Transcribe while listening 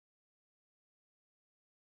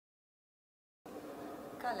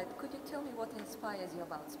Khalid, could you tell me what inspires you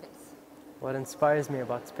about space? What inspires me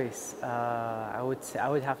about space? I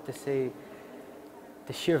would have to say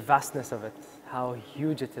the sheer vastness of it, how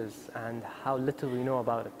huge it is, and how little we know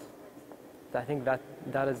about it. I think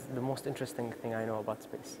that is the most interesting thing I know about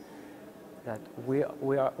space. That we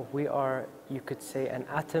are, you could say, an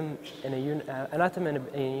atom in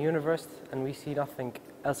a universe, and we see nothing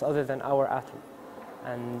else other than our atom,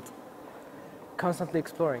 and constantly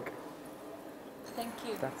exploring. Thank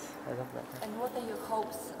you. I love that. And what are your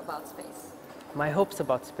hopes about space? My hopes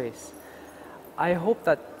about space. I hope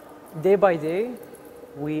that day by day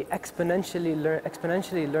we exponentially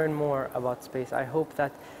learn more about space. I hope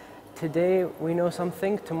that today we know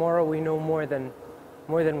something, tomorrow we know more than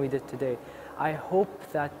we did today. I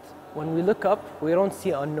hope that when we look up, we don't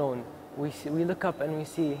see unknown. We look up and we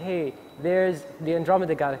see, hey, there's the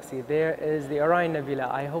Andromeda Galaxy, there is the Orion Nebula.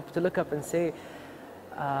 I hope to look up and say,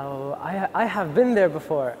 I have been there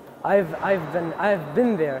before. I've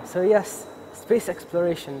been there. So yes, space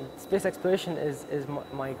exploration. Space exploration is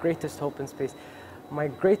my greatest hope in space. My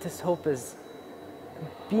greatest hope is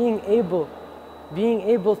being able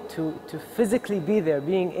to physically be there,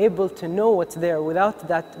 being able to know what's there without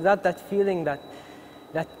that feeling that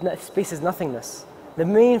space is nothingness. The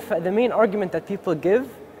main argument that people give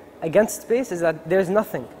against space is that there's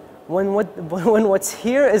nothing, when what's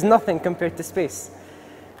here is nothing compared to space.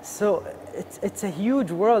 So it's a huge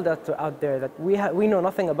world out there that we know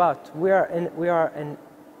nothing about. We are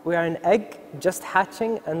an egg just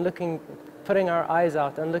hatching and putting our eyes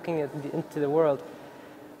out and looking into the world.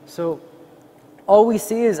 So all we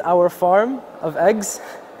see is our farm of eggs,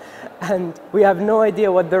 and we have no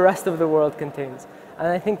idea what the rest of the world contains. And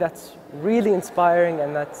I think that's really inspiring,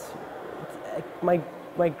 and that's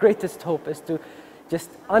my greatest hope is to just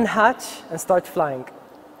unhatch and start flying.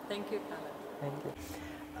 Thank you, Khalid. Thank you.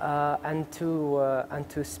 And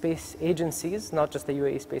to space agencies, not just the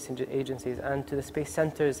UAE space agencies, and to the space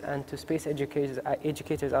centers and to space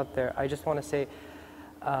educators out there, I just want to say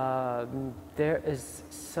there is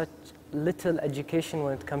such little education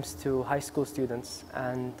when it comes to high school students,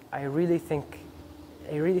 and I really think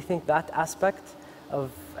that aspect of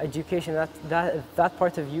education, that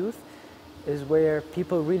part of youth, is where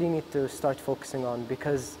people really need to start focusing on,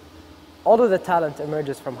 because all of the talent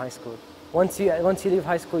emerges from high school. Once you leave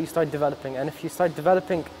high school, you start developing, and if you start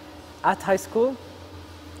developing at high school,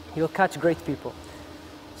 you'll catch great people.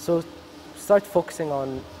 So start focusing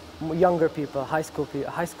on younger people, high school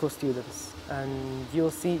students, and you'll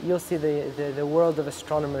see the world of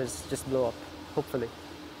astronomers just blow up, hopefully.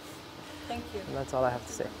 Thank you. And that's all I have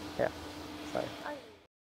to say. Yeah, sorry.